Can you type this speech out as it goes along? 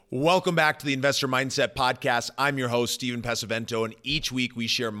Welcome back to the Investor Mindset Podcast. I'm your host, Steven Pesavento, and each week we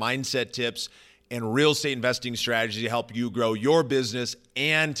share mindset tips and real estate investing strategies to help you grow your business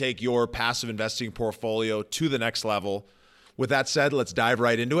and take your passive investing portfolio to the next level. With that said, let's dive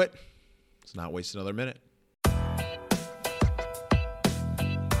right into it. Let's not waste another minute.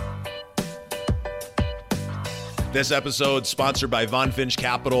 This episode is sponsored by Von Finch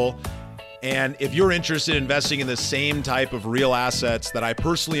Capital. And if you're interested in investing in the same type of real assets that I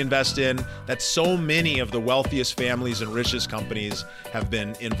personally invest in, that so many of the wealthiest families and richest companies have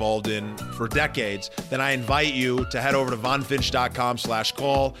been involved in for decades, then I invite you to head over to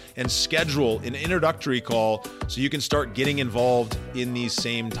vonfinch.com/call and schedule an introductory call so you can start getting involved in these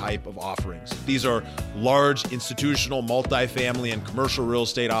same type of offerings. These are large institutional, multifamily, and commercial real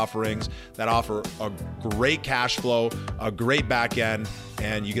estate offerings that offer a great cash flow, a great back end,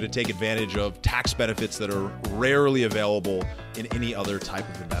 and you get to take advantage of tax benefits that are rarely available in any other type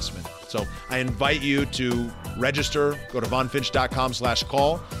of investment. So I invite you to register, go to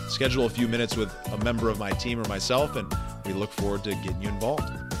vonfinch.com/call, schedule a few minutes with a member of my team or myself, and we look forward to getting you involved.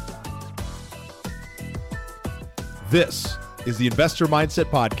 This is the Investor Mindset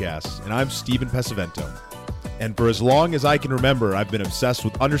Podcast, and I'm Steven Pesavento. And for as long as I can remember, I've been obsessed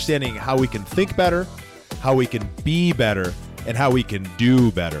with understanding how we can think better, how we can be better, and how we can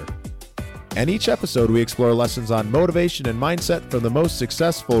do better. And each episode, we explore lessons on motivation and mindset from the most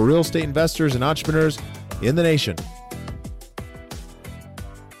successful real estate investors and entrepreneurs in the nation.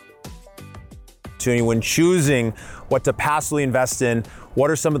 When choosing what to passively invest in, what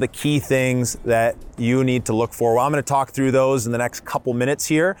are some of the key things that you need to look for? Well, I'm going to talk through those in the next couple minutes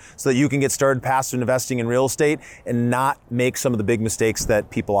here so that you can get started passive investing in real estate and not make some of the big mistakes that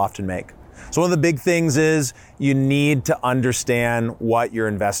people often make. So one of the big things is you need to understand what you're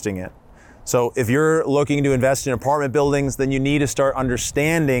investing in. So if you're looking to invest in apartment buildings, then you need to start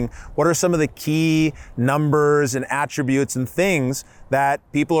understanding what are some of the key numbers and attributes and things that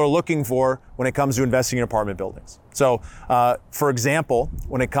people are looking for when it comes to investing in apartment buildings. So for example,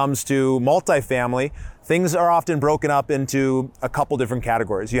 when it comes to multifamily, things are often broken up into a couple different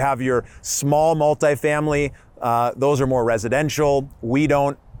categories. You have your small multifamily, those are more residential. We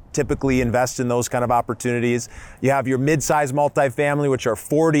don't typically invest in those kind of opportunities. You have your mid-size multifamily, which are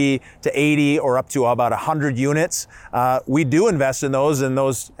 40 to 80 or up to about 100 units. We do invest in those, and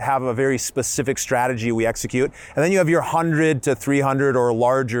those have a very specific strategy we execute. And then you have your 100 to 300 or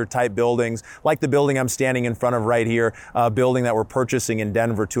larger type buildings, like the building I'm standing in front of right here, a building that we're purchasing in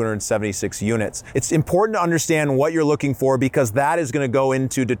Denver, 276 units. It's important to understand what you're looking for because that is going to go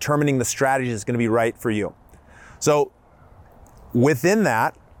into determining the strategy that's going to be right for you. So within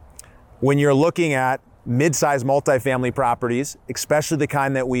that, when you're looking at mid-sized multifamily properties, especially the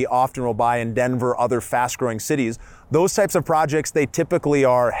kind that we often will buy in Denver, other fast-growing cities, those types of projects, they typically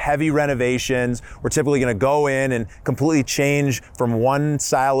are heavy renovations. We're typically going to go in and completely change from one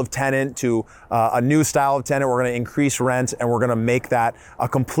style of tenant to a new style of tenant. We're going to increase rent, and we're going to make that a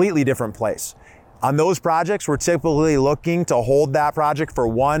completely different place. On those projects, we're typically looking to hold that project for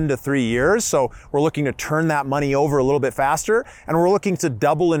 1 to 3 years. So we're looking to turn that money over a little bit faster, and we're looking to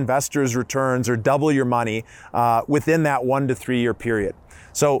double investors' returns or double your money within that 1 to 3 year period.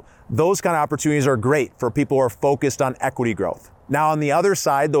 So those kind of opportunities are great for people who are focused on equity growth. Now, on the other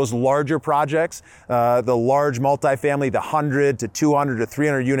side, those larger projects, the large multifamily, the 100 to 200 to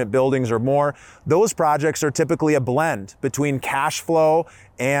 300 unit buildings or more, those projects are typically a blend between cash flow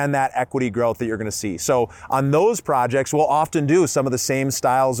and that equity growth that you're going to see. So on those projects, we'll often do some of the same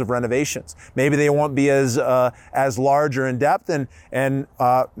styles of renovations. Maybe they won't be as large or in depth, and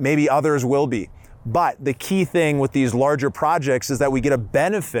maybe others will be. But the key thing with these larger projects is that we get a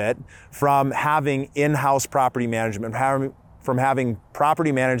benefit from having in-house property management, from having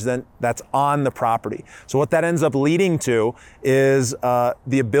property management that's on the property. So what that ends up leading to is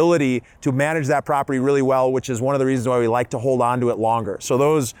the ability to manage that property really well, which is one of the reasons why we like to hold on to it longer. So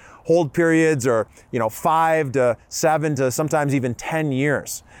those hold periods are 5 to 7 to sometimes even 10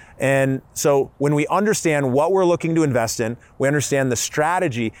 years. And so when we understand what we're looking to invest in, we understand the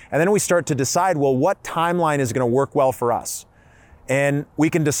strategy, and then we start to decide, well, what timeline is going to work well for us? And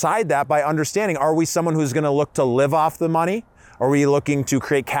we can decide that by understanding, are we someone who's going to look to live off the money? Are we looking to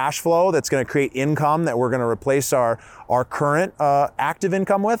create cash flow that's going to create income that we're going to replace our current active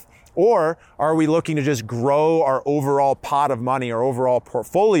income with? Or are we looking to just grow our overall pot of money, our overall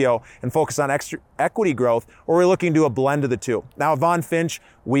portfolio, and focus on extra equity growth? Or are we looking to do a blend of the two? Now, at Von Finch,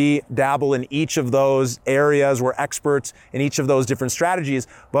 we dabble in each of those areas. We're experts in each of those different strategies.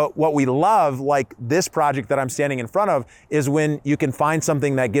 But what we love, like this project that I'm standing in front of, is when you can find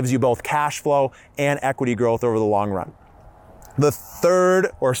something that gives you both cash flow and equity growth over the long run. The third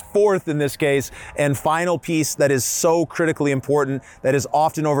or fourth in this case and final piece that is so critically important that is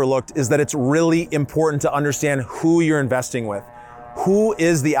often overlooked is that it's really important to understand who you're investing with. Who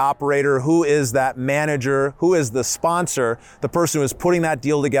is the operator? Who is that manager? Who is the sponsor? The person who is putting that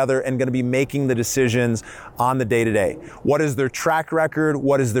deal together and going to be making the decisions on the day-to-day. What is their track record?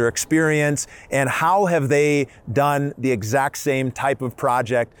 What is their experience? And how have they done the exact same type of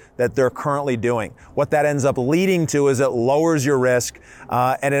project that they're currently doing? What that ends up leading to is it lowers your risk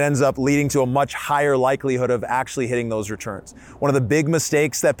and it ends up leading to a much higher likelihood of actually hitting those returns. One of the big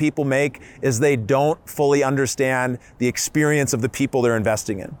mistakes that people make is they don't fully understand the experience of the people they're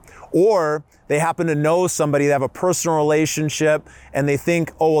investing in. Or they happen to know somebody, they have a personal relationship, and they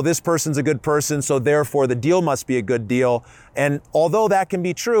think, oh, well, this person's a good person, so therefore the deal must be a good deal. And although that can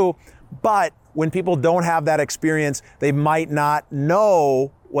be true, but when people don't have that experience, they might not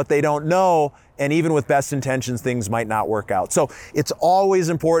know what they don't know, and even with best intentions, things might not work out. So it's always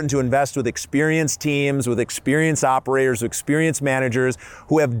important to invest with experienced teams, with experienced operators, with experienced managers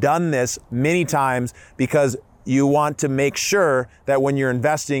who have done this many times, because you want to make sure that when you're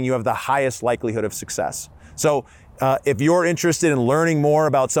investing, you have the highest likelihood of success. So if you're interested in learning more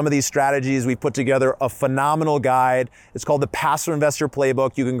about some of these strategies, we put together a phenomenal guide. It's called the Passive Investor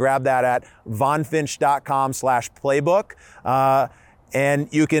Playbook. You can grab that at vonfinch.com/playbook. And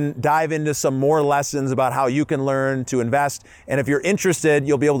you can dive into some more lessons about how you can learn to invest. And if you're interested,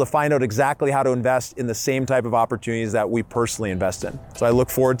 you'll be able to find out exactly how to invest in the same type of opportunities that we personally invest in. So I look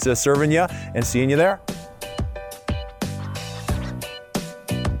forward to serving you and seeing you there.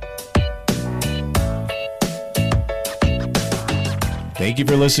 Thank you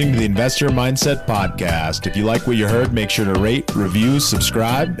for listening to the Investor Mindset Podcast. If you like what you heard, make sure to rate, review,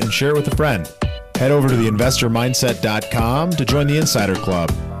 subscribe, and share it with a friend. Head over to theinvestormindset.com to join the Insider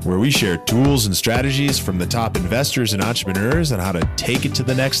Club, where we share tools and strategies from the top investors and entrepreneurs on how to take it to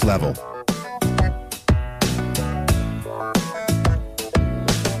the next level.